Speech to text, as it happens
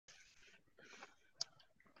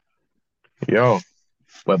Yo,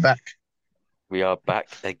 we're back. We are back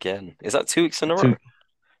again. Is that 2 weeks in a row? Two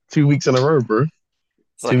 2 weeks in a row, bro.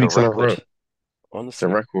 It's Two like a weeks in a record, row. It's a honestly.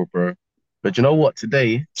 record, bro. But you know what?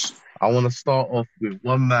 Today, I want to start off with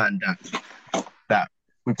one man that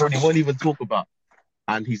we probably won't even talk about,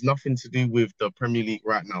 and he's nothing to do with the Premier League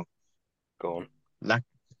right now. Go on. Lac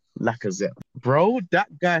Lacazette, bro.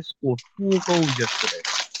 That guy scored 4 goals yesterday,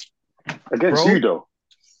 Against you bro.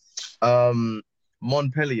 though.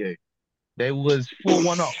 Montpellier. They was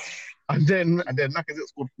 4-1 up, and then Lacazette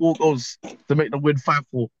scored 4 goals to make them win 5-4.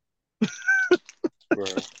 Bro.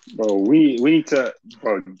 Bro, we need to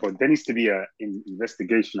bro, there needs to be an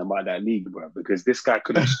investigation about that league, bro, because this guy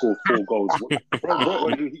couldn't score 4 goals.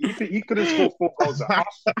 Bro, he couldn't score 4 goals at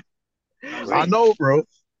us. You know what I'm I saying? know, bro.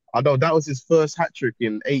 I know that was his first hat trick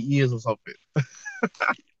in 8 years or something. Yeah,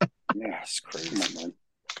 That's come on, crazy. man.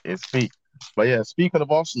 It's peak. But yeah, speaking of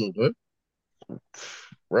Arsenal,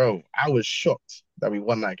 bro, I was shocked that we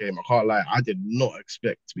won that game. I can't lie. I did not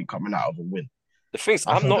expect to be coming out of a win. The thing is,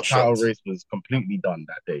 I I'm thought the not title shocked. race was completely done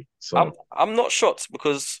that day. I'm So, I'm not shocked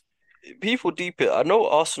because people deep it. I know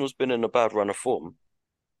Arsenal's been in a bad run of form,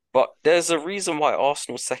 but there's a reason why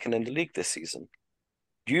Arsenal's second in the league this season.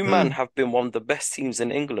 You man mm, have been one of the best teams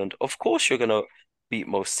in England. Of course you're gonna beat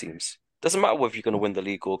most teams. Doesn't matter whether you're gonna win the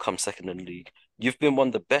league or come second in the league. You've been one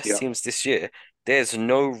of the best Yeah. teams this year. There's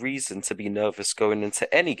no reason to be nervous going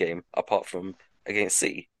into any game apart from against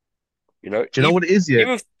City. You know, do you know what it is? Yeah.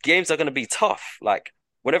 even if games are going to be tough, like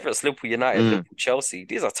whenever it's Liverpool United, Mm, Liverpool Chelsea,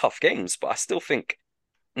 these are tough games, but I still think,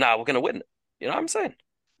 nah, we're going to win. You know what I'm saying?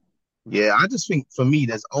 yeah, I just think for me,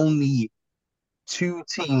 there's only two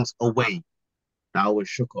teams away that I was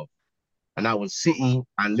shook off, and that was City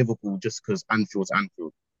and Liverpool, just because Anfield's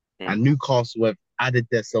Anfield. And Mm. Newcastle have added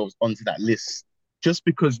themselves onto that list just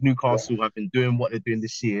because Yeah. Newcastle have been doing what they're doing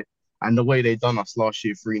this year and the way they done us last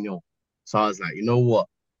year 3-0. So I was like, you know what?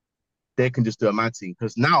 They can just do a mad thing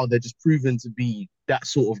because now they're just proven to be that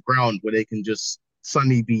sort of ground where they can just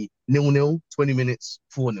suddenly be 0-0, 20 minutes,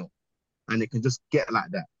 4-0. And it can just get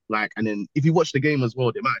like that. Like, and then if you watch the game as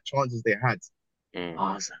well, the amount of chances they had, Mm.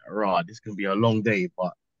 I was like, right, this can be a long day.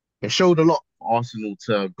 But it showed a lot for Arsenal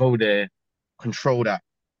to go there, control that,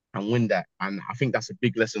 and win that. And I think that's a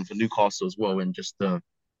big lesson for Newcastle as well, and just the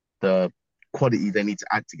quality they need to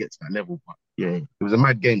add to get to that level. But yeah, it was a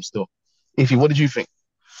mad game still. Ify, what did you think?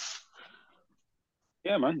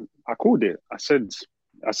 Yeah, man. I called it. I said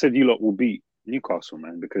you lot will beat Newcastle,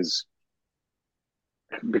 man, because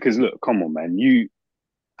look, come on, man. You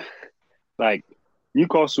like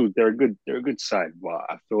Newcastle, they're a good side, but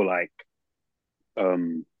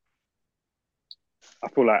um I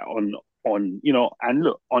feel like on and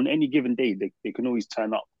look, on any given day they can always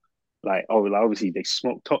turn up. Like obviously they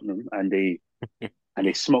smoked Tottenham and they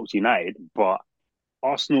smoked United, but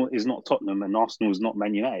Arsenal is not Tottenham and Arsenal is not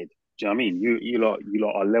Man United. Do you know what I mean? You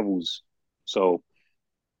lot are levels. So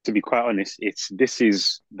to be quite honest, this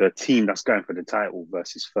is the team that's going for the title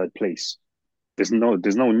versus third place. There's no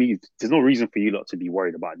reason for you lot to be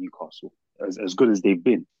worried about Newcastle as good as they've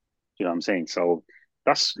been. You know what I'm saying? So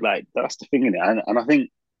that's the thing in it. And I think,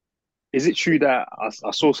 is it true that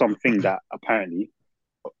I saw something that apparently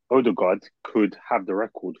Odegaard could have the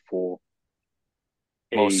record for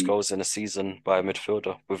Most a goals in a season by a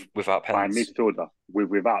midfielder without by a pens. midfielder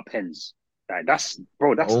without pens? Like that's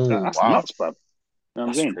bro, Oh that's wow, nuts, bro. You know what I'm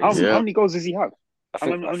That's saying? How crazy. how yeah, many goals does he have? I How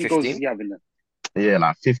think many, how like many goals does 15. he have in there? yeah,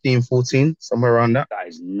 like 15, 14, somewhere around that. That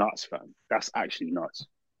is nuts, fam. That's actually nuts.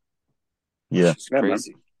 It's Yeah, just Yeah, man.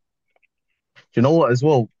 crazy. do you know what? As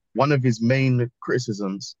well, one of his main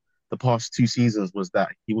criticisms the past 2 seasons was that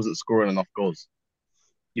he wasn't scoring enough goals.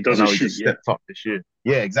 He But doesn't now he shoot, just yeah. stepped up this year.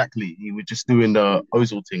 Yeah, exactly. He was just doing the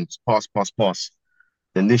Ozil thing, just pass, pass, pass.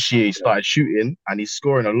 Then this year he Yeah. started shooting and he's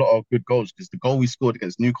scoring a lot of good goals because the goal he scored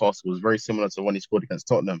against Newcastle was very similar to one he scored against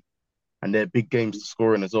Tottenham. And they're big games to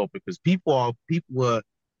score in as well because people were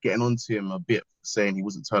getting onto him a bit saying he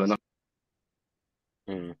wasn't turning up.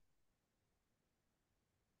 Mm.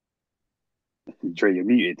 Dre, you're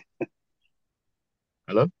muted.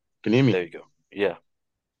 Hello? Can you hear me? There you go. Yeah.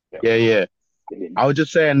 Yeah. Yeah, yeah. Yeah. I was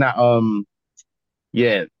just saying that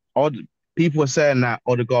yeah, Odd people were saying that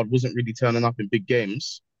Odegaard wasn't really turning up in big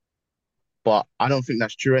games, but I don't think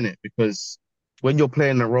that's true in it because when you're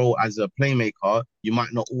playing the role as a playmaker, you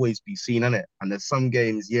might not always be seen in it. And there's some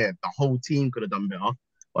games, yeah, the whole team could have done better.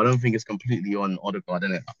 But I don't think it's completely on Odegaard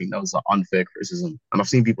in it. I think that was an unfair criticism. And I've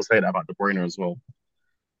seen people say that about De Bruyne as well.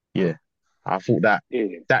 Yeah. I thought that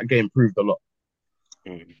Yeah. that game proved a lot.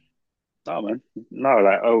 Mm. No, man. No,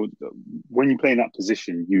 like, when you play in that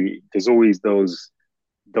position, there's always those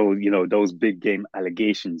big game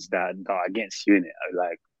allegations that are against you in it.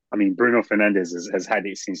 Like, I mean, Bruno Fernandes has had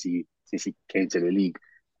it since he came to the league,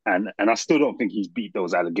 and I still don't think he's beat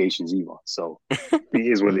those allegations either. So it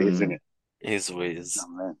is what it is, isn't Mm, it? His Oh, ways.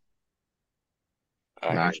 man.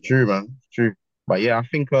 I nah, hear it's you. true, man. It's true. But yeah, I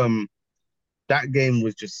think that game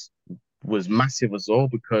was massive as well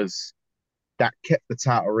because that kept the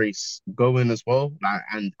title race going as well. Like,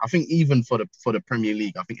 and I think even for the Premier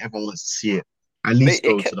League, I think everyone wants to see it at Mate, least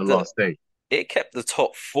go to the last day. it kept the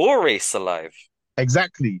top four race alive.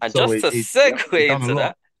 Exactly. And So just it to it, it, Yep. it segue done a into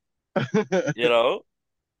lot. that, you know,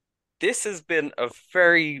 this has been a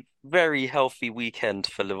very, very healthy weekend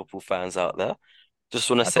for Liverpool fans out there. Just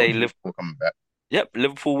want to I say, told you Liverpool coming back. yep,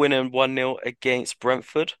 Liverpool winning 1-0 against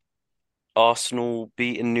Brentford. Arsenal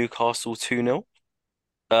beating Newcastle 2-0.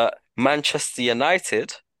 Manchester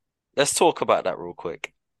United, let's talk about that real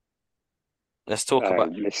quick. Let's talk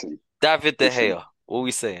about Listen, David De listen, Gea. What are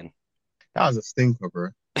we saying? That was a stinker, bro.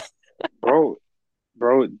 bro,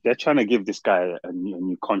 bro. They're trying to give this guy a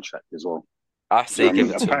new contract as well. I Do you say know what I give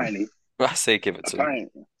mean? it to him. Apparently, I say give it to him.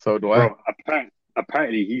 apparently, So do I. bro.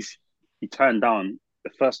 Apparently, he turned down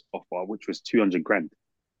the first offer, which was 200 grand.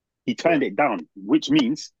 He turned Bro. it down, which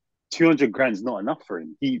means 200 grand's not enough for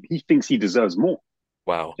him. He thinks he deserves more.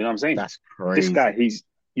 Wow. You know what I'm saying? That's This guy, crazy.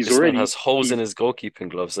 he's This man already has holes in he's his goalkeeping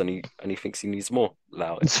gloves and he thinks he needs more.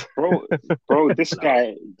 Allow it. bro, bro. Allow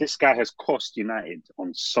it. This guy has cost United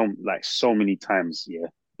on so many times. Yeah,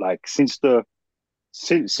 like since the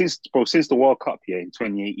World Cup here in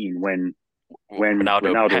 2018 when Ronaldo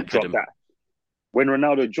Ronaldo peppered dropped him. that when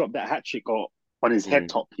Ronaldo dropped that hat trick on his head Mm,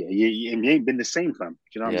 top here. He ain't been the same, fam. Do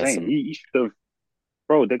you know what I'm yes, saying? and He should have,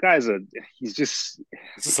 bro. The guy's he's just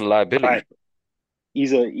it's just a liability. like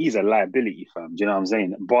he's a liability, fam. Do you know what I'm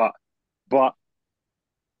saying? But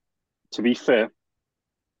to be fair,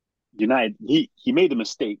 United he made a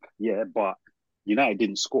mistake, yeah, but United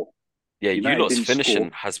didn't score. Yeah, you United lot's didn't score.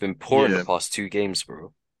 finishing has been poor in the Yeah. past two games,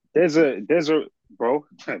 bro. There's a bro,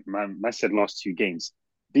 man said last two games.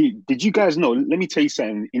 Did you guys know? Let me tell you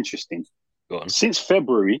something interesting. Go on. Since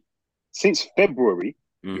February, since February,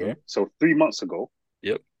 Hmm. yeah, so 3 months ago,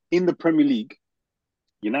 Yep. in the Premier League,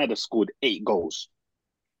 United scored 8 goals.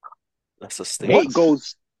 That's a What? Eight stinker.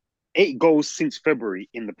 goals, 8 goals since February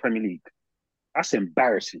in the Premier League. That's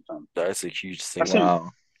embarrassing, fam. That is a huge That's stinker.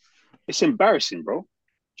 Wow. It's embarrassing, bro. Do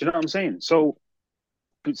you know what I'm saying? So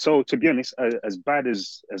to be honest, as bad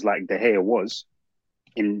as like De Gea was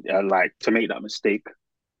in like to make that mistake,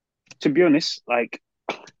 to be honest,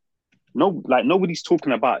 nobody's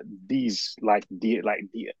talking about these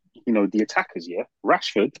the attackers. Yeah,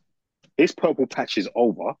 Rashford, his purple patch is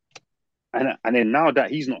over, and then now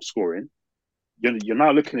that he's not scoring, you're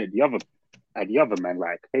now looking at the other man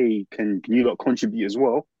like, hey, can you not contribute as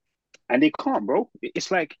well? And they can't, bro.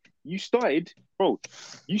 It's like bro.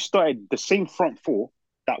 You started the same front four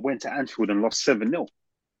that went to Anfield and lost 7-0,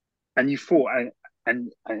 and you thought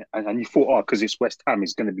and you thought, oh, because it's West Ham,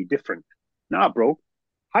 it's going to be different. Nah, bro.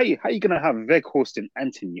 How you gonna have Weghorst and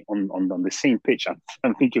Anthony on the same pitch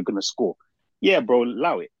and think you're gonna score? Yeah, bro,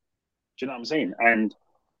 allow it. Do you know what I'm saying?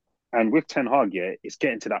 And with Ten Hag, yeah, it's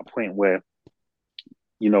getting to that point where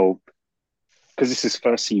you know because this is his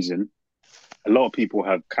first season, a lot of people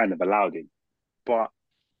have kind of allowed him, but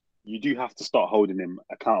you do have to start holding him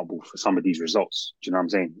accountable for some of these results. Do you know what I'm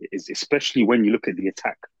saying? It's, especially when you look at the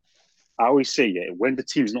attack. I always say, yeah, when the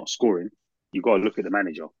team's not scoring, you got to look at the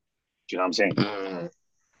manager. Do you know what I'm saying? Mm,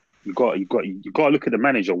 You got to look at the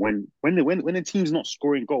manager when the team's not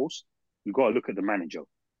scoring goals. You got to look at the manager. Do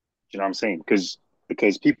you know what I'm saying?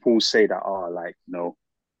 Because people say that like the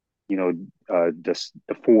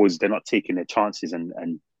forwards, they're not taking their chances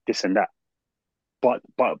and this and that. But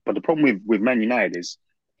the problem with Man United is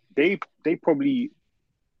they probably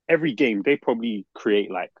every game they probably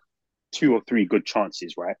create like 2 or 3 good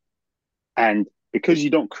chances, right? And because you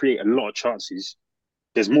don't create a lot of chances,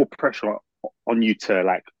 there's more pressure on you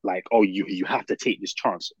to oh, you have to take this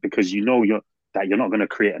chance because you know you're not going to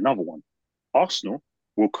create another one. Arsenal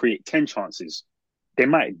will create 10 chances. They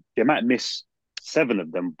might miss 7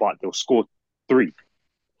 of them, but they'll score 3. Do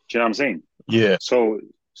you know what I'm saying? yeah. So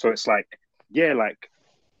it's like, yeah, like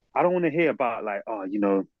I don't want to hear about like, oh,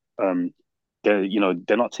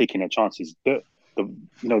 they're not taking their chances. The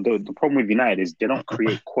problem with United is they don't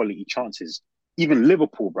create quality chances. Even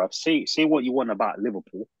Liverpool, bruv. Say what you want about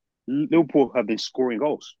Liverpool. Liverpool have been scoring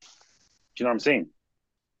goals. Do you know what I'm saying?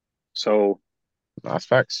 So That's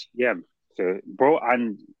facts. yeah, so bro,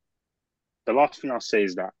 and the last thing I'll say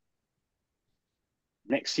is that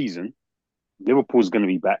next season Liverpool's going to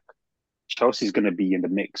be back. Chelsea's going to be in the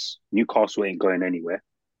mix. Newcastle ain't going anywhere.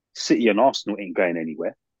 City and Arsenal ain't going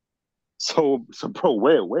anywhere. So, bro,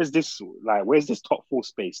 where's this top four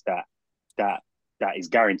space that that is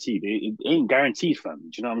guaranteed? It ain't guaranteed, fam. Do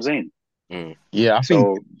you know what I'm saying? Mm. Yeah, I think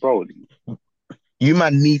So, bro, you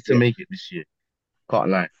man need to yeah, make it this year. Can't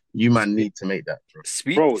lie. You man Spe need to make that, bro.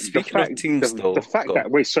 bro, speaking of teams, the though, fact go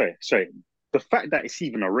that wait, sorry, the fact that it's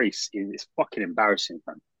even a race is fucking embarrassing,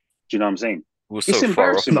 fam. Do you know what I'm saying? we're It's so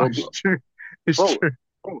far off embarrassing, No, it, bro, it's bro. true. It's bro, true.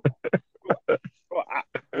 bro, bro,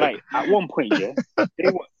 like at one point, yeah,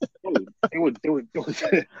 they were,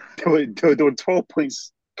 bro, they were 12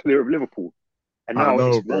 points clear of Liverpool, and I now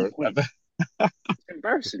it's know, one bro. point. It's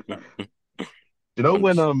embarrassing, fam. You know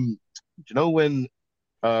when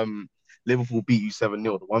 100%. Liverpool beat you 7-0,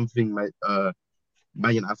 the one thing Man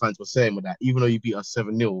United fans were saying was that even though you beat us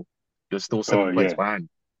 7-0, you're still Oh 7 points yeah, behind.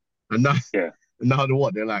 And now yeah, now they're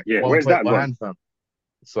what? They're like yeah. one Where's point that gone, behind, fam.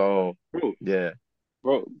 So bro? yeah.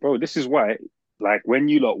 Bro, this is why, like, when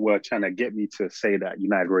you lot were trying to get me to say that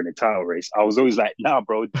United were in a title race, I was always like, nah,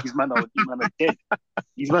 bro, these men are dead.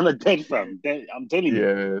 These men are dead, fam. I'm telling you.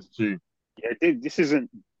 Yeah, it's true. Yeah, this isn't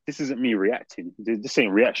me reacting. This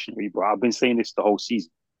ain't reactionary, bro. I've been saying this the whole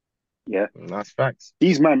season. Yeah, That's facts.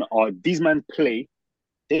 these men play.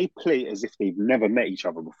 They play as if they've never met each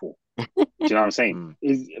other before. Do you know what I'm saying?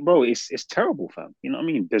 Mm. It's terrible, fam. You know what I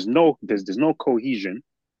mean? There's no cohesion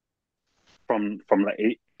from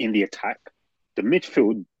like in the attack. The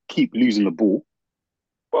midfield keep losing the ball,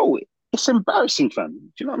 bro. It's embarrassing, fam. Do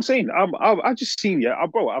you know what I'm saying? I just seen, yeah,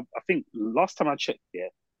 bro. I think last time I checked, yeah,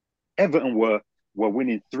 Everton were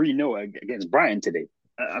winning 3-0 against Brighton today,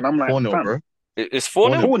 and I'm like, 4-0, fam, bro. It's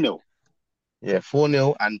 4-0. 4-0. 4-0, Yeah,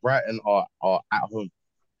 4-0 and Brighton are at home.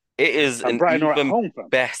 It is and an Brighton are at even home, fam.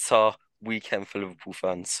 better weekend for Liverpool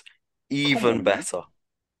fans. Come Even on, man, better.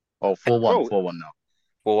 Oh, 4-1, bro, 4-1 now.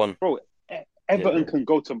 4-1. bro. Yeah, Everton can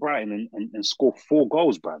go to Brighton and score 4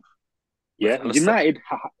 goals, bruv. Yeah, McAllister.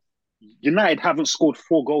 United haven't scored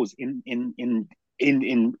 4 goals in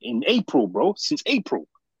April, bro. Since April,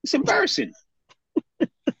 it's embarrassing. It's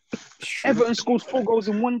true. Everton scored 4 goals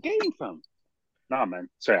in one game, fam. Nah, man.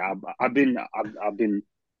 Sorry, I've been,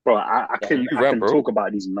 bro. Nah, you I ran, can bro. talk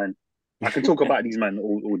about these men. I can talk about these men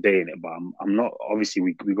all day in it, but I'm not. Obviously,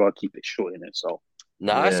 we gotta keep it short in it. So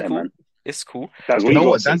Nah, it's Yeah. yeah, cool. man. It's cool. That's You what you know gotta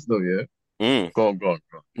what say. that's though, yeah? Mm. Go on, go on.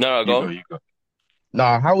 No, no, You go go, on. you go.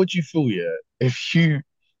 Now, how would you feel, yeah, if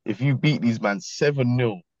you beat these man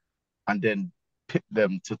 7-0 and then pick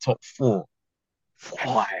them to top four?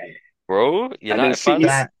 Boy, Bro, And then United City, fans,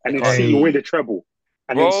 that you and then can't City live. win hey, the treble,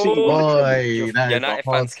 and then City win the Bro, treble. boy, that is a United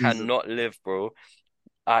hard fans season. cannot live, bro.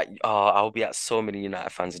 I'll be at so many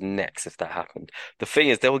United fans next if that happened. The thing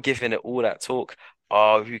is, they were giving it all that talk.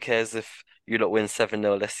 Oh, who cares if you lot win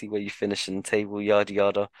 7-0? Let's see where you finish in the table, yada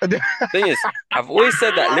yada. Thing is, I've always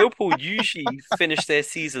said that Liverpool usually finish their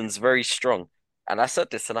seasons very strong. And I said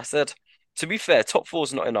this, and I said, to be fair, top four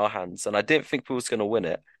is not in our hands, and I didn't think we was going to win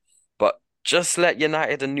it. But just let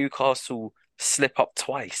United and Newcastle slip up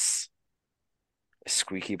twice. It's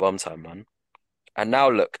squeaky bum time, man. And now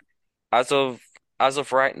look, as of as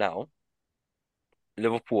of right now,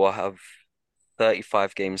 Liverpool have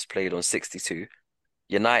 35 games played on 62.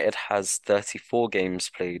 United has 34 games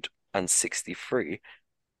played and 63.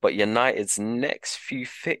 But United's next few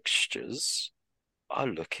fixtures are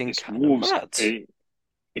looking It's kind of Wolves. mad.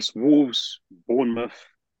 It's Wolves, Bournemouth,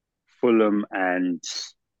 Fulham, and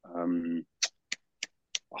um,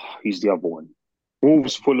 who's the other one?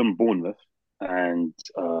 Wolves, Fulham, Bournemouth, and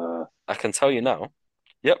I can tell you now.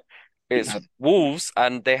 Yep. It's That- Wolves,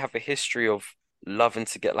 and they have a history of loving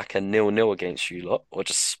to get like a 0-0 against you lot or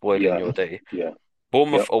just spoiling yeah, your day. yeah,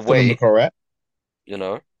 Bournemouth yep, Fulham the away, correct. you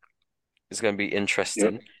know, is going to be yep,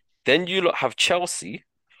 interesting. Then you lot have Chelsea,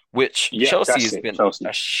 which yeah. Chelsea That's has it, been Chelsea.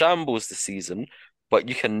 a shambles this season, but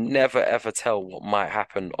you can never ever tell what might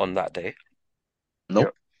happen on that day.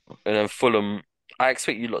 Nope. Yep, And then Fulham, I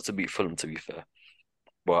expect you lot to beat Fulham to be fair,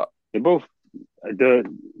 but they both the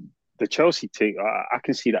the Chelsea take. I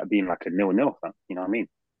can see that being like a 0-0, fam. You know what I mean?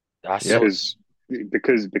 that's Yep. so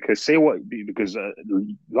Because say what because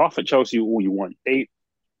laugh at Chelsea all you want.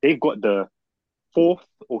 They've got the fourth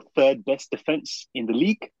or third best defense in the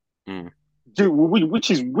league. mm, Dude, which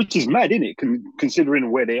is mad, isn't it? Considering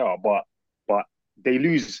where they are, but they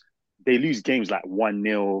lose games like 1-0. Do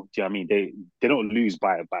you know what I mean? They don't lose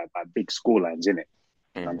by big scorelines, in it.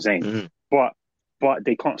 You know what I'm mm. saying? Mhm. But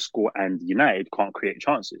they can't score, and United can't create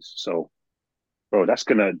chances. So, bro, that's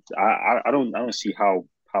gonna. I don't see how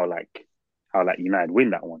United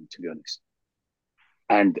win that one, to be honest.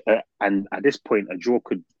 And at this point, a draw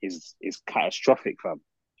is catastrophic, fam.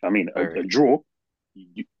 I mean, a Very. draw,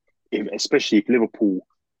 you, especially if Liverpool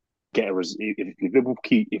get a if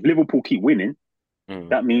Liverpool keep winning, Mm.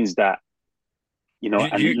 that means that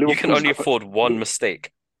and You can only afford one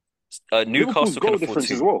mistake. Liverpool's Newcastle can goal afford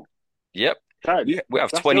difference as two. well. Yep. That, We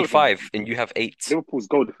have that's the other thing. 25 and you have eight. Liverpool's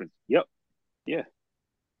goal difference. Yep. Yeah.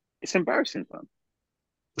 It's embarrassing, man.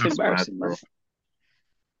 It's That's mad, embarrassing, man. bro.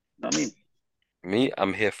 You know what I mean? Me,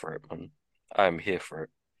 I'm here for it, man. I'm here for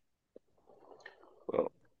it.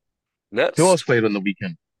 Well, Who let's else played on the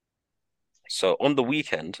weekend? so on the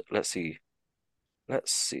weekend, let's see.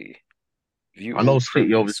 Let's see. View I all know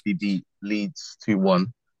City Premier obviously scores. beat Leeds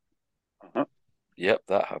 2-1. Uh-huh. Yep,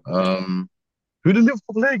 that happened. Um, who did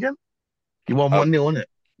Liverpool play again? You won Uh, 1-0 on it.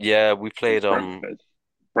 yeah, we played Brentford.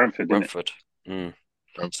 Brentford, didn't it? Brentford. Mm.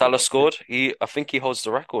 Brentford, Salah okay. scored. I think he holds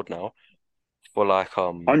the record now for like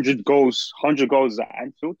 100 goals at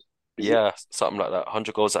Anfield, is it? yeah, something like that.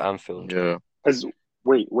 100 goals at Anfield. Yeah. Because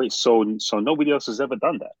wait, so nobody else has ever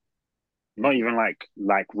done that? Not even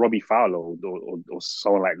like Robbie Fowler or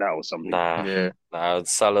someone like that or something. Nah, Yeah. nah. Like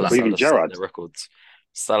Or even Salah's set Gerrard. their records.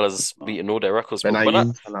 Salah's Oh, beaten all their records, Ben bro.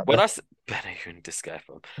 Ayew, something like When that. I Benayoun, this guy,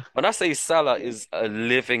 fam. When I say Salah yeah. is a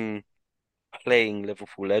living, playing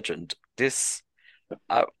Liverpool legend,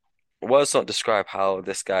 I, words don't describe how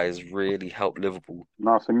this guy has really helped Liverpool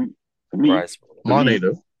No, for me, rise, bro. for Mane me,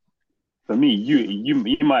 though. for me, you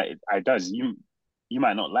might I does you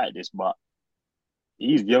might not like this, but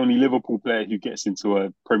he's the only Liverpool player who gets into a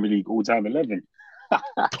Premier League all-time 11. I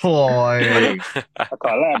Oh, hey,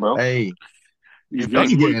 can't lie, bro. hey. He's You the Does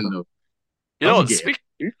only he get one. in though? You Does know he what? get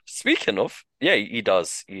in? Speaking of, yeah, he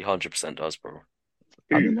does. He 100% does, bro.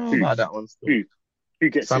 I Who don't know who about that one still. who who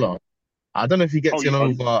gets in? Salah. I don't know if he Oh, gets in you,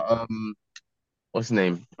 oh, over what's his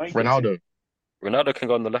name? oh, he gets in. Ronaldo. Ronaldo can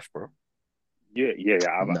go on the left, bro. Yeah.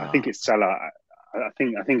 I think Nah. it's Salah.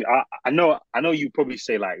 I know you probably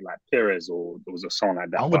say like Perez or someone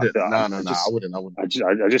like I that, but wouldn't. No, I I just wouldn't. I wouldn't. I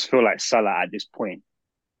just feel like Salah at this point,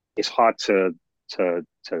 it's hard to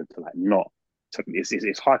like not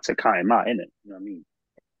it's hard to count him out, isn't it? You know what I mean?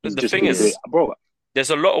 But He's the just thing been is, doing, bro. there's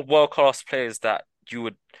a lot of world-class players that you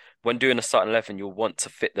would, when doing a starting 11, you'll want to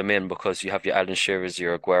fit them in because you have your Alan Shearers,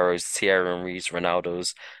 your Agueros, Thierry Henrys,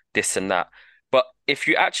 Ronaldos, this and that. But if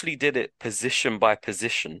you actually did it position by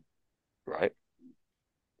position, right,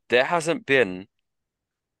 there hasn't been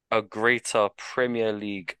a greater Premier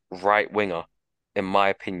League right winger, in my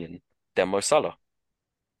opinion, than Mo Salah.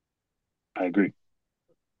 I agree.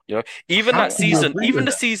 You know, How can you agree even with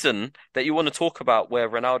the that? season that you want to talk about where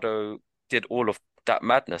Ronaldo did all of that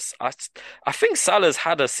madness, I think Salah's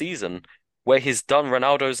had a season where he's done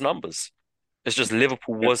Ronaldo's numbers. It's just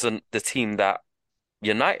Liverpool Yeah, wasn't the team that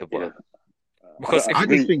United yeah. were. Because I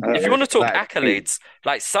just think, if you yeah, want to talk like, accolades,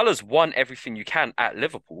 like Salah's won everything you can at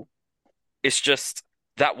Liverpool. It's just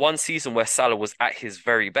that one season where Salah was at his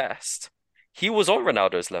very best. He was on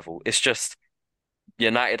Ronaldo's level. It's just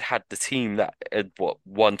United had the team that had what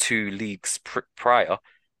won two leagues prior,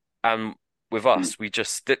 and with Mm. us, we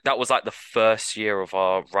just that was like the first year of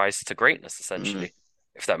our rise to greatness, mm, essentially,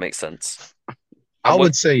 if that makes sense. I And what?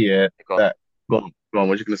 would say, yeah, Go on. that. Go on.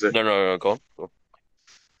 What you gonna say? No, go on. Go on.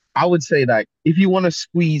 I would say like if you want to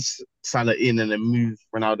squeeze Salah in and then move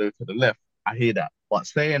Ronaldo to the left, I hear that. But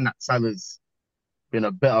saying that Salah's been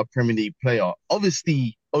a better Premier League player,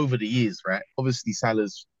 obviously over the years, right? Obviously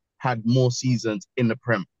Salah's had more seasons in the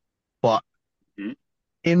Prem, but Mm.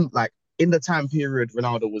 in like in the time period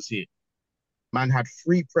Ronaldo was here, man had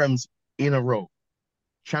three Prems in a row,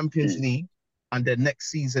 Champions Mm. League, and then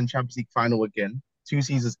next season Champions League final again, two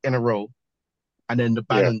seasons in a row, and then the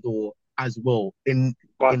Yeah, Ballon d'Or as well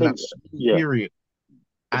but I in that think small yeah. period,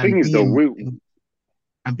 The thing and is though,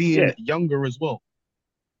 being yeah, younger as well.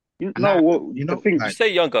 you And know that, what you the know, thing You like say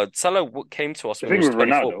younger. Salah came to us the when he thing was with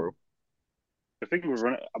 24, Ronaldo, bro. the thing with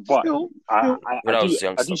Ronaldo, but still, I still, I, I do Ronaldo's a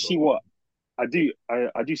I do youngster, see bro. what I do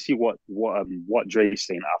see what Dre's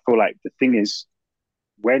saying. I feel like the thing is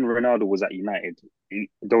when Ronaldo was at United,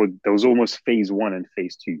 there was almost phase one and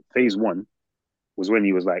phase two. Phase one was when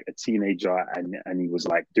he was like a teenager and he was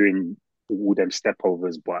like doing all them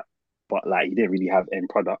stepovers, but like he didn't really have end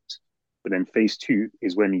product. But then phase two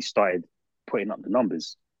is when he started putting up the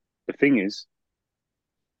numbers. The thing is,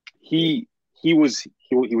 he was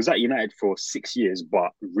at United for 6 years,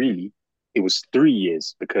 but really it was 3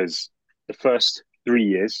 years because the first 3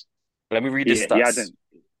 years Let me read his he stats. hadn't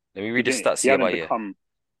Let me read his stats he year hadn't by year. become.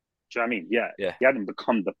 Do you know what I mean? Yeah, Yeah, he hadn't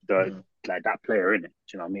become the mm, like that player in it.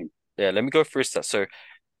 Do you know what I mean? yeah. Let me go through his stats. So,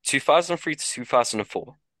 2003 to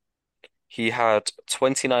 2004, he had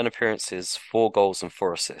 29 appearances, 4 goals, and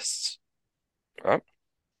 4 assists. Right?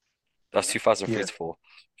 That's Yeah, 2003 yeah, to 4.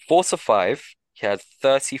 4 to 5, he had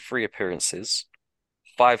 33 appearances,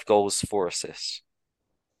 5 goals, 4 assists.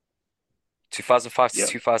 2005 to yeah,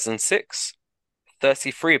 2006,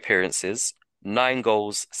 33 appearances, 9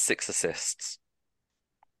 goals, 6 assists.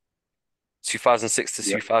 2006 to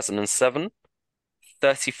Yep. 2007,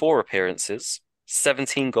 34 appearances,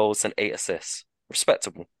 17 goals and 8 assists.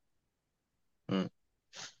 Respectable. Mm.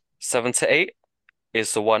 7 to 8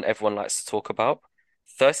 is the one everyone likes to talk about.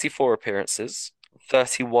 34 appearances,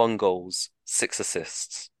 31 goals, 6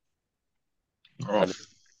 assists. And, Rough.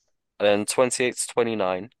 and then 28 to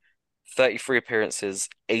 29, 33 appearances,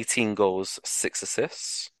 18 goals, 6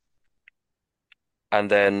 assists. And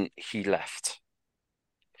then he left.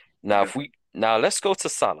 Now Yeah. if we now let's go to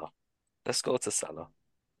Salah. Let's go to Salah.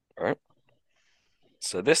 All right.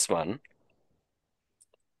 So this one,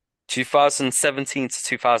 2017 to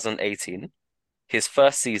 2018, his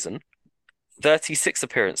first season, 36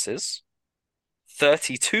 appearances,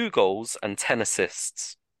 32 goals and 10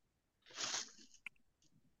 assists.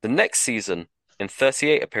 The next season, in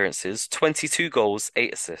 38 appearances, 22 goals,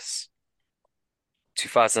 8 assists.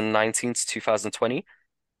 2019 to 2020,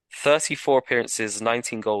 34 appearances,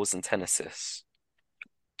 19 goals and 10 assists.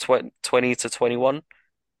 20 to 21,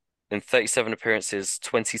 in 37 appearances,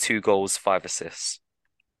 22 goals, 5 assists.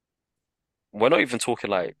 We're not even talking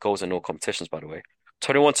like goals in all competitions, by the way.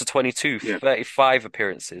 21 to 22, Yeah. 35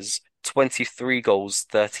 appearances, 23 goals,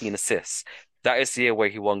 13 assists. That is the year where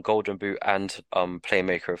he won Golden Boot and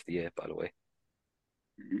Playmaker of the Year, by the way.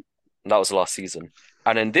 Mhm. And that was last season.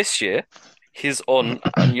 And then this year, he's on,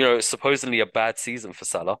 and it's supposedly a bad season for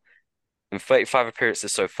Salah. In 35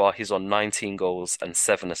 appearances so far, he's on 19 goals and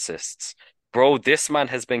 7 assists. Bro, this man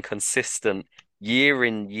has been consistent year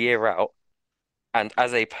in, year out. And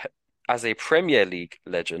as a Premier League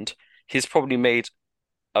legend, he's probably made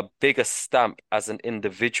a bigger stamp as an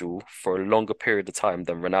individual for a longer period of time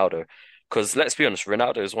than Ronaldo. Because let's be honest,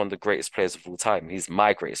 Ronaldo is one of the greatest players of all time. He's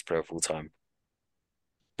my greatest player of all time.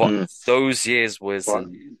 But Mm. those years was But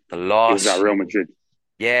in the it was at last, Real Madrid.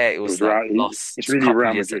 yeah, it It was was like Real. It's last really couple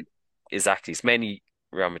Real years. Madrid. Exactly. It's mainly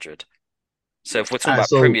Real Madrid. So Yeah. if we're talking about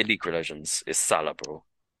So Premier League legends, it's Salah, bro.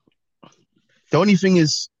 the only thing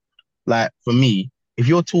is, like for me, if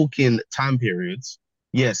you're talking time periods,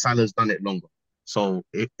 yeah, Salah's done it longer. So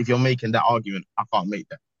if you're making that argument, I can't make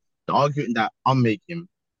that. The argument that I'm making,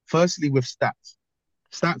 firstly with stats,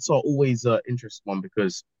 stats are always an interesting one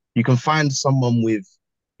because you can find someone with,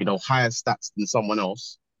 higher stats than someone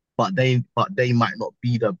else, but they might not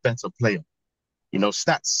be the better player.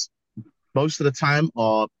 Stats most of the time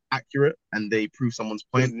are accurate and they prove someone's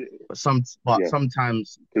Because point, but yeah,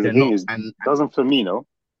 sometimes because the they're thing not. is, And doesn't Firmino,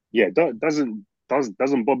 yeah, doesn't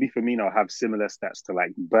Bobby Firmino have similar stats to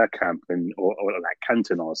like Bergkamp or like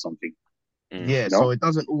Cantona or something? Mm, yeah, You so know, it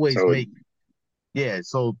doesn't always so make yeah.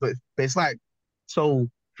 So but it's like so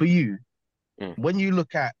for you mm. when you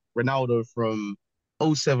look at Ronaldo from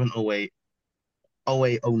 07, 08,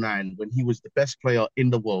 08, 09, when he was the best player in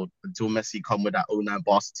the world until Messi come with that 09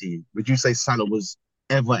 Barca team, would you say Salah was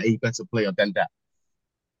ever a better player than that?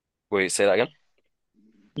 Wait, say that again?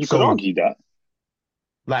 you could So argue that.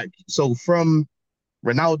 so from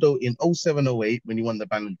Ronaldo in 07, 08 when he won the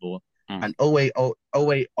Ballon d'Or Mm. and 08,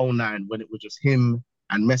 08, 09 when it was just him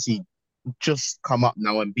and Messi just come up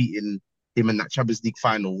now and beating him in that Champions League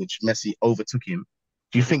final, which Messi overtook him.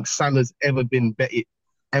 Do you think Salah's ever been better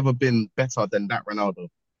than that Ronaldo?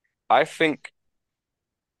 I think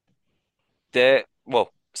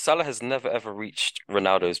well, Salah has never ever reached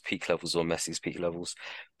Ronaldo's peak levels or Messi's peak levels.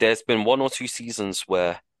 There's been one or two seasons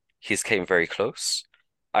where he's came very close.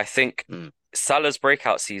 I think Mm. Salah's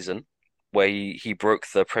breakout season, where he broke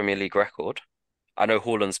the Premier League record. I know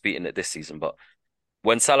Haaland's beaten it this season, but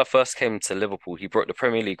when Salah first came to Liverpool, he broke the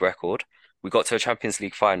Premier League record. We got to a Champions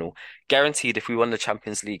League final. Guaranteed, if we won the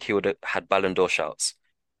Champions League, he would have had Ballon d'Or shouts.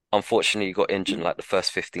 Unfortunately, he got injured in like the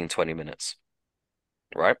first 15, 20 minutes,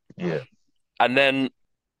 right? Yeah. And then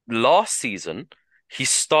last season,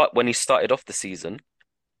 when he started off the season,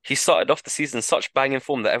 he started off the season in such banging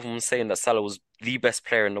form that everyone was saying that Salah was the best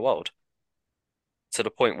player in the world to the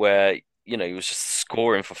point where, he was just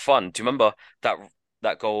scoring for fun. Do you remember that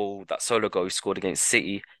goal, that solo goal he scored against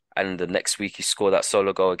City, and the next week he scored that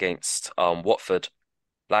solo goal against Watford?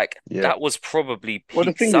 Like Yeah. that was probably Well,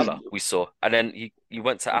 the peak thing is, Salah we saw. And then he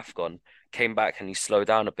went to AFCON, came back and he slowed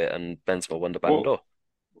down a bit and Benzema won the Ballon well, d'Or.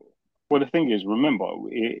 well, the thing is, remember,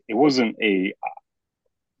 it wasn't a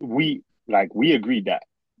we agreed that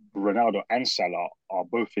Ronaldo and Salah are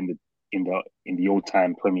both in the all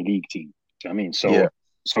time Premier League team. Do you know what I mean? Yeah.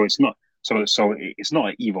 So it's not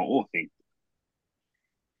an either or thing.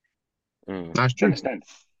 Mm. That's Do you true. understand?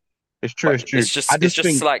 It's true. But It's true. it's I just it's just just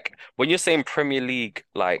think like when you're saying Premier League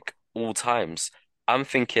like all times, I'm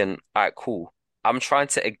thinking, all right, cool. I'm trying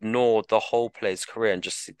to ignore the whole player's career and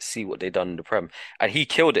just see what they done in the Prem. And he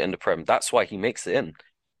killed it in the Prem. That's why he makes it in.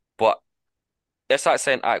 But it's like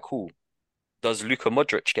saying, all right, cool. Does Luka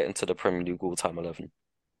Modric get into the Premier League all-time 11?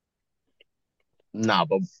 Nah,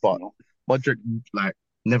 but You but know, Modric like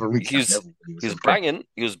never reached He that was level when he he was was in Prem. banging.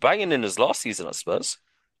 He was banging in his last season at Spurs.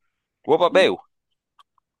 What about yeah. Bale?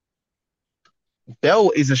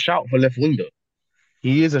 Bell is a shout for left winger.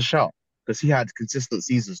 He is a shout because he had consistent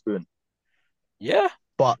seasons doing. Yeah.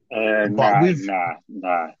 But but Nah, with nah,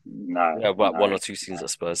 nah, nah, Yeah, about nah, one or two seasons at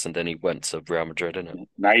Spurs, and then he went to Real Madrid, innit?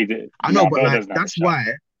 nah. He did. I know, Nah, but Bell like doesn't have a that's shout. why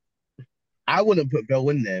I wouldn't put Bell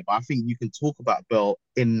in there. But I think you can talk about Bell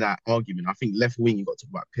in that argument. I think left wing you got to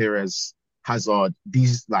talk about Perez, Hazard,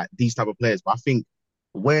 these type of players. But I think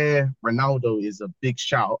where Ronaldo is a big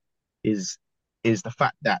shout is is the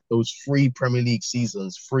fact that those three Premier League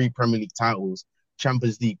seasons, three Premier League titles,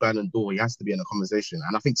 Champions League, Ballon d'Or, he has to be in the conversation.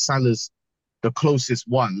 And I think Salah's the closest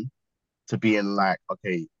one to being like,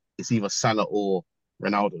 okay, it's either Salah or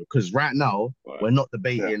Ronaldo. Because right now But, we're not yeah,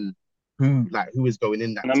 debating who is going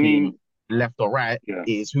in that and I team mean, left or right. yeah,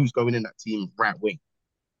 It is who's going in that team right wing.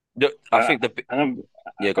 I think the and I'm,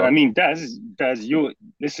 yeah, go and I on. mean, that's your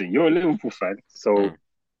listen. You're a Liverpool fan, so Mm.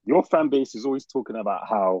 your fan base is always talking about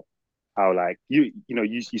how like you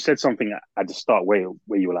said something at the start where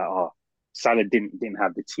you were like, oh, Salah didn't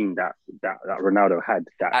have the team that Ronaldo had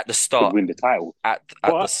that At the could start, win the title, at the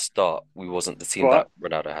but start, we wasn't the team that but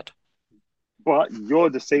Ronaldo had. but you're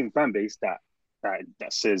the same fan base that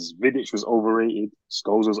says Vidic was overrated,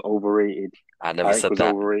 Scholes was overrated, I never Carrick said was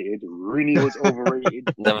that. overrated, Rooney was overrated.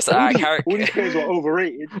 Never said. All these Carrick. players were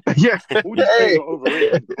overrated. Yeah. All these players were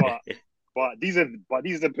overrated, but these are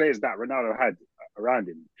the players that Ronaldo had around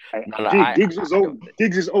him. No, Giggs I don't.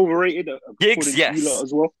 Giggs is overrated Giggs, according to you lot yes.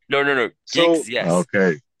 as well. No. So Giggs, yes.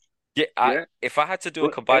 Okay. Yeah, yeah, if I had to do a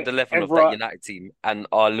combined 11 of that Evra, United team and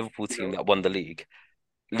our Liverpool you team know, that won the league,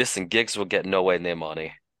 listen, Giggs will get nowhere near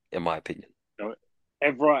Mane, in my opinion. you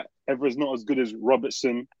know, Evra's not as good as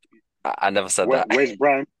Robertson. I never said that. Wes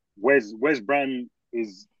Brown, Wes Brown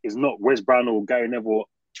is not Wes Brown or Gary Neville.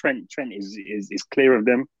 Trent is clear of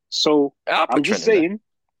them. So I'll put I'm Trent just in there. saying,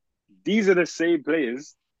 these are the same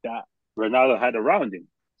players that Ronaldo had around him.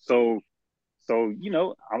 So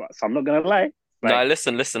I'm not gonna lie. No, Like,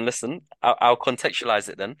 listen. I'll contextualize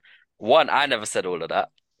it then. One, I never said all of that,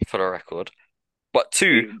 for the record. But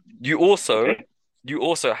two, you also okay, you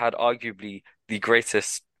also had arguably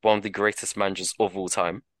one of the greatest managers of all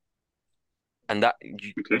time, and that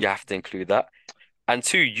okay, you have to include that. And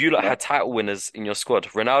two, you lot yeah, had title winners in your squad.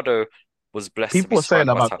 Ronaldo was blessed to be People are saying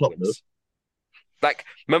surrounded by about title Klopp though. winners. Like,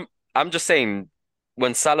 I'm just saying,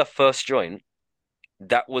 when Salah first joined,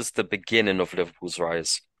 that was the beginning of Liverpool's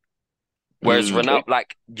rise. Whereas Mm. Ronaldo, okay.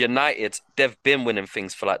 like United, they've been winning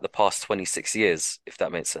things for like the past 26 years, if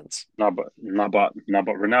that makes sense. No, but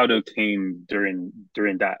Ronaldo came during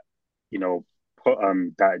that, you know,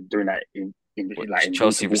 that during that like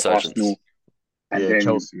Chelsea invincible resurgence. Arsenal, and Yeah, then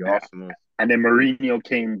Chelsea, Arsenal. Mourinho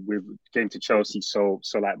came to Chelsea. So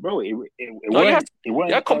like, bro, it No, weren't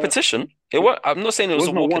you had competition. I'm not saying it it was a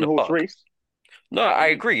wasn't a walk in one the horse park. race. No, I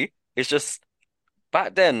agree. It's just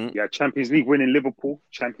back then. Yeah, Champions League winning Oh, Liverpool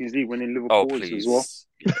as well. please. Yes.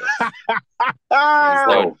 Please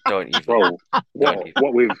Ah, don't even. Bro, Don't even.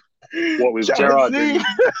 what with Champions Gerrard League.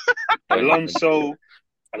 and Don't even Alonso,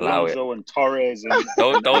 allow it. and Torres and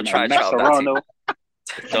Don't try to chat up that team. Mascherano.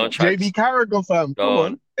 Come Don't on, try. JB Carragher, fam. Come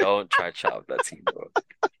on. Don't try to chat up that team, bro.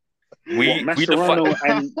 what We defined. Mascherano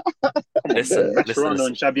and come on, man, Mascherano Listen.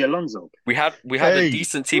 and Xabi Alonso. We had a Hey,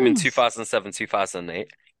 decent team in Bruce. 2007,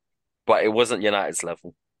 2008, but it wasn't United's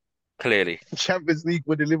level. Clearly, Champions League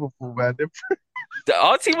with the Liverpool, man.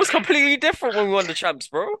 our team was completely different when we won the champs,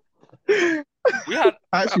 bro. I We had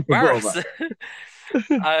actually forgot Barris, about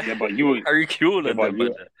Yeah, but you, Harry Kewell, yeah, and them, but man.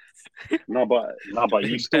 you, no, but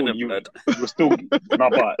you still, Venom, blood. you were still, no,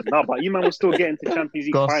 but you man was still getting to Champions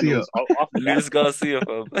League Garcia. finals after that. Luis Garcia,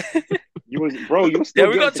 fam. You were Yeah,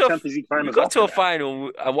 still getting to Champions League we finals got to after a that.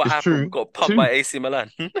 final, and what It's happened? We true. got pumped Two. by AC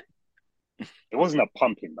Milan. It wasn't a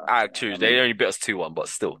pumping, man. True. I They mean, only beat us 2-1, but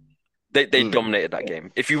still, they Mm. dominated that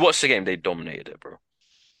game. If you watch the game, they dominated it, bro.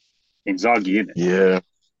 Inzaghi, innit? Yeah.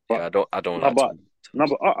 But Yeah, I don't no, like but to. no,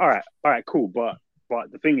 but all right, cool. But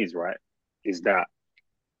the thing is, right, is that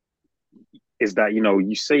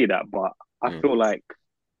you say that, but I Mm. feel like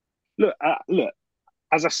look,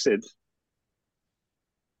 as I said,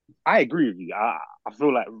 I agree with you. I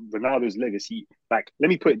feel like Ronaldo's legacy. Like, let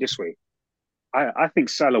me put it this way: I think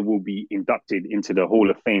Salah will be inducted into the Hall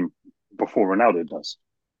of Fame before Ronaldo does,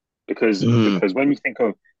 because Mm. because when you think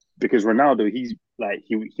of because Ronaldo,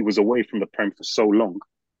 he was away from the Prem for so long,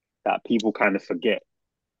 that people kind of forget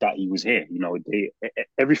that he was here.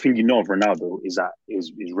 Everything you know of Ronaldo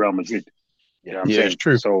is Real Madrid. You Yeah. know what I'm Yeah, it's saying?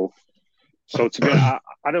 true. So to be honest,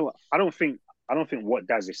 I don't think what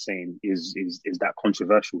Daz is saying is that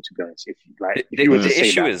controversial. To be honest, if you were to The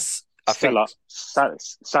say issue that is, I think,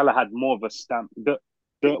 Salah had more of a stamp,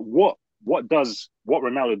 what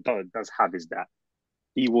Ronaldo does have is that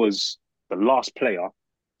he was the last player,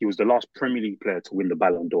 he was the last Premier League player to win the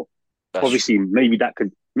Ballon d'Or. that's true. Obviously, maybe that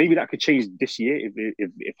could change this year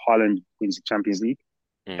if Haaland wins the Champions League.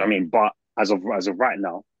 I Mm, mean, but as of right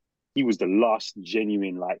now, he was the last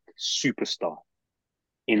genuine like superstar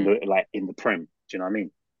mm, in the Prem. Do you know what I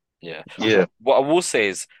mean? yeah. Yeah. What I will say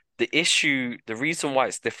is the reason why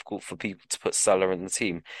it's difficult for people to put Salah in the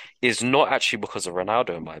team is not actually because of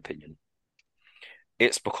Ronaldo, in my opinion.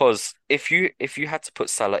 It's because if you had to put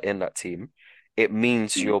Salah in that team, it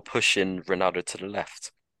means Mm, you're pushing Ronaldo to the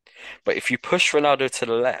left. But if you push Ronaldo to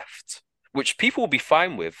the left, which people will be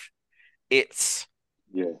fine with, it's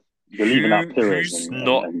yeah, you're leaving out Perez who's and, and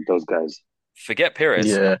not and those guys. forget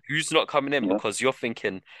Perez, Yeah. who's not coming in Yeah, because you're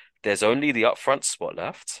thinking there's only the up front spot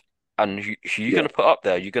left, and who you yeah. gonna put up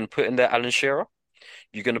there? You're gonna put in there Alan Shearer.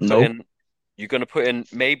 You're gonna put No. in you're gonna put in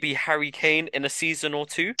maybe Harry Kane in a season or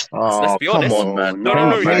two. Let's Oh, be come honest. on, No, man. No, no, no,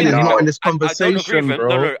 no. Hear me man, Kane out. is Hear me not out. in no. this I don't agree with conversation, him.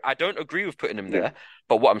 No, bro. no, I don't agree with putting him Yeah. there.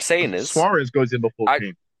 But what I'm saying is, Suarez goes in before I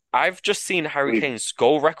Kane. I've just seen Harry Wait, Kane's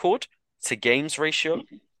goal record to games ratio.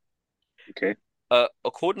 okay.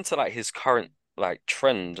 According to like his current like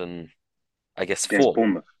trend and I guess Against form,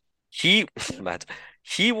 Bournemouth. he Yeah, mad,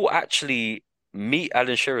 he will actually meet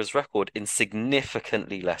Alan Shearer's record in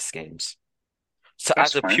significantly less games. So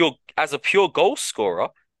that's fine. as a pure goal scorer,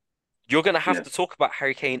 you're gonna have Yeah. to talk about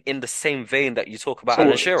Harry Kane in the same vein that you talk about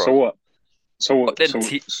Alan So Shearer. so what? So But then so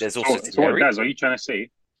there's also so what, Thierry. Daz? Are you trying to say?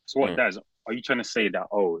 So what, Mm. Daz? Are you trying to say that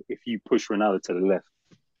if you push Ronaldo to the left,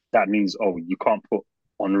 that means you can't put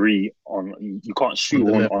Henri on, you can't On shoe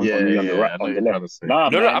the left. on Yeah, Henri yeah. I know on what the you're left. trying to say. Nah,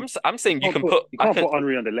 No, no, man, I'm saying you you can't can put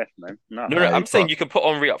Henri on the left, man. Nah. no, Nah, you I'm saying can't. you can put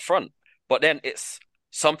Henri up front. But then it's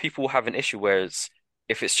some people have an issue whereas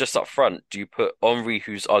if it's just up front, do you put Henri,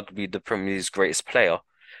 who's arguably the Premier League's greatest player,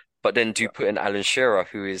 but then do Yeah. you put in Alan Shearer,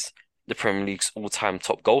 who is the Premier League's all-time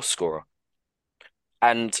top goal scorer?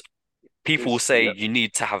 And people will Is say yeah. you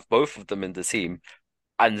need to have both of them in the team,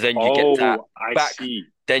 and then you get that Oh, I back. see.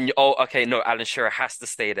 Then okay, no, Alan Shearer has to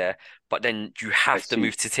stay there, but then you I have to see.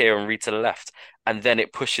 move to Thierry Henry to the left, and then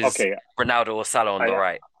it pushes Okay. Ronaldo or Salah on the I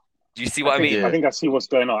right. Do you see I what I think mean? I Yeah. think I see what's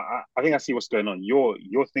going on. I think I see what's going on. You're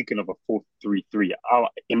thinking of a 4-3-3.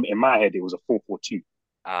 In my head, it was a 4-4-2.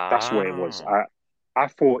 That's what it was. Ah, I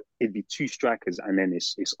thought it'd be two strikers and then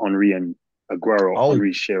it's Henri and Aguero, Oh,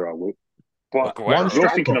 Henri Shearer. But one Aguero. you're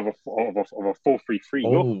thinking striker. of a 4-3-3.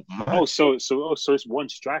 Oh, man. So it's one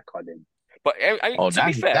striker then. But I Oh, to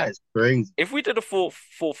be that fair, is crazy. if we did a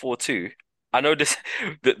 4-4-2, I know this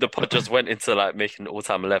the pod just went into like making an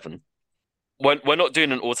all-time 11. We're not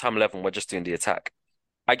doing an all-time 11, we're just doing the attack.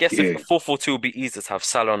 I guess if Yeah, a 4-4-2 would be easier to have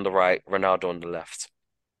Salah on the right, Ronaldo on the left,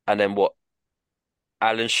 and then what?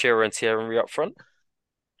 Alan Shearer and Thierry Henry up front?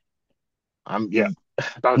 I'm yeah.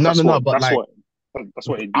 That, no, that's no, no. what But that's like, what that's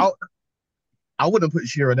what it'd be. I I wouldn't put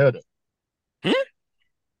Shearer there, though. Hmm?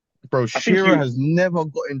 Bro. I think Shearer has never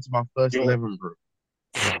got into my first you're 11, bro.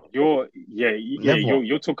 Never.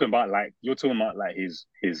 you're talking about like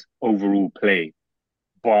his overall play,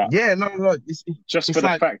 but Yeah, no, no. just for It's the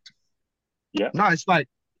like fact, yeah, no, it's like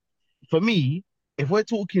for me, if we're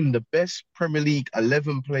talking the best Premier League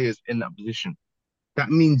 11 players in that position, that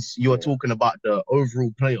means you're yeah, talking about the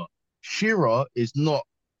overall player. Shearer is not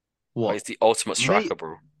Oh, what, he's the ultimate mate. striker,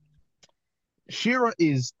 bro. Shearer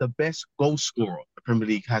is the best goal scorer the Premier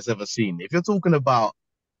League has ever seen. If you're talking about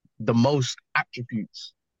the most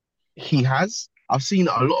attributes he has, I've seen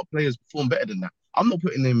a lot of players perform better than that. I'm not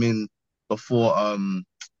putting him in before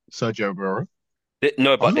Sergio Aguero.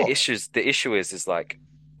 No, I'm but not. the issue is like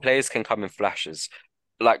players can come in flashes.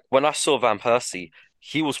 Like when I saw Van Persie,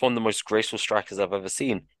 he was one of the most graceful strikers I've ever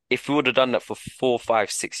seen. If we would have done that for 4,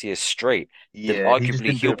 5, 6 years straight, then Yeah, he just arguably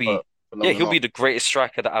didn't do it for long he'll be enough. the greatest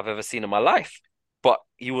striker that I've ever seen in my life. But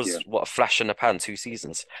he was yeah. what a flash in the pan 2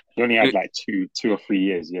 seasons. He only had You- like 2 or 3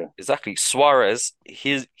 years, yeah, Exactly. Suarez,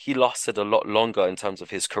 he lasted a lot longer in terms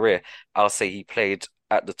of his career. I'll say he played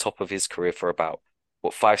at the top of his career for about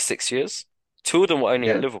what 5, 6 years. Two of them were only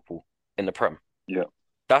at Yeah, Liverpool in the Prem. yeah,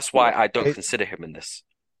 That's why yeah. I don't do consider him in this.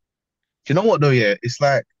 you know what though? Yeah, it's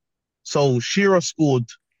like so Shearer scored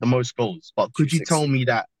the most goals, but could you tell 260. me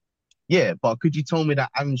that? Yeah, but could you tell me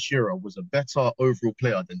that Alan Shearer was a better overall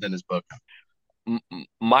player than Dennis Bergkamp?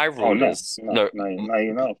 My Oh rule no, is no, no. no, no,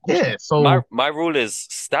 no, of course Yeah, not. My so my rule is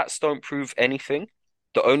stats don't prove anything.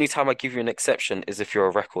 The only time I give you an exception is if you're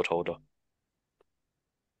a record holder,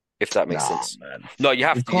 if that makes Nah, sense. man. No, We you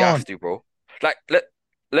have can't. to, bro. Like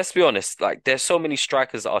let's be honest, like there's so many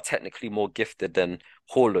strikers that are technically more gifted than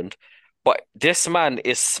Haaland, but this man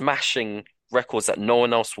is smashing records that no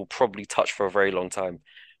one else will probably touch for a very long time.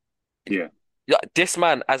 Yeah, Yeah, this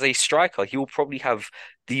man, as a striker, he will probably have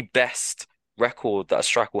the best record that a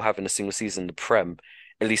striker will have in a single season in the Prem,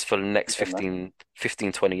 at least for the next yeah, man.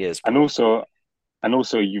 20 years, And bro.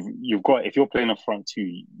 also you've got if you're playing up front too,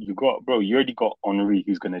 you got bro, you already got Henri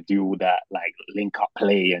who's gonna do all that like link up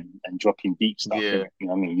play and dropping deep stuff in Yeah. it. You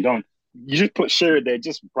know what I mean? You just put Shearer there,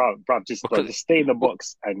 just bro, Because just stay in the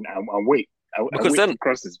box and wait. And because wait then for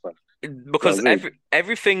crosses, bro. because That's it.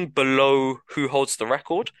 everything below who holds the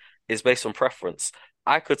record is based on preference.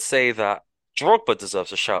 I could say that Drogba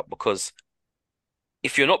deserves a shout because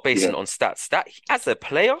if you're not basing Yeah. it on stats, that as a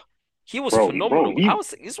player, he was Bro, phenomenal.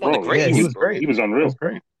 He's one of the Yeah, he greats, was bro. great. he was He was unreal.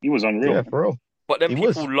 great. He was unreal, Yeah, man. for real. But then He people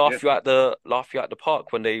was. Yeah, laugh you at the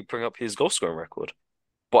park when they bring up his goal scoring record.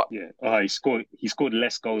 But yeah. He scored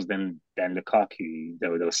less goals than Lukaku.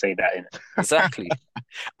 They'll say that in. exactly.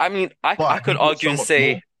 I mean, But he did so much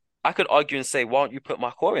more. I could argue and say, why don't you put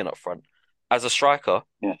Marquardt up front as a striker,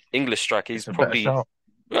 Yeah. English striker? He's It's a better probably shout.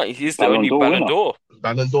 yeah, he's the Ballon only d'Or Ballon winner. d'Or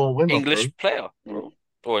Ballon d'Or winner, bro. English player, Yeah. bro,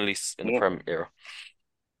 or at least in the Yeah. Prem era.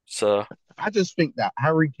 So I just think that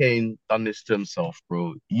Harry Kane done this to himself,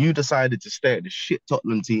 bro. You decided to stay at the shit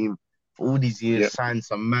Tottenham team for all these years, Yeah. sign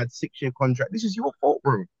some mad 6-year contract. This is your fault,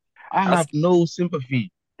 bro. I as have no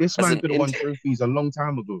sympathy. This as man an could have int won trophies a long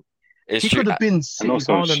time ago. it's He true. could have been And City's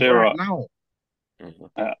also Haaland right Shearer now.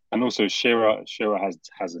 Mhm. Shearer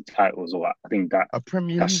has a title as well. I think that A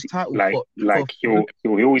Premier that's League title like he'll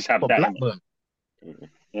always have for that in it. Blackburn. Mhm.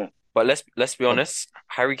 Yeah. But let's be For, honest,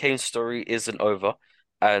 Harry Kane's story isn't over,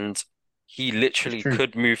 and he it's literally true.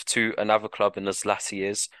 could move to another club in his latter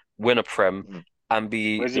years, win a Prem, Mhm. and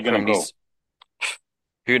be Where's he the gonna Premier go? League's.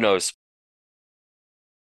 Who knows?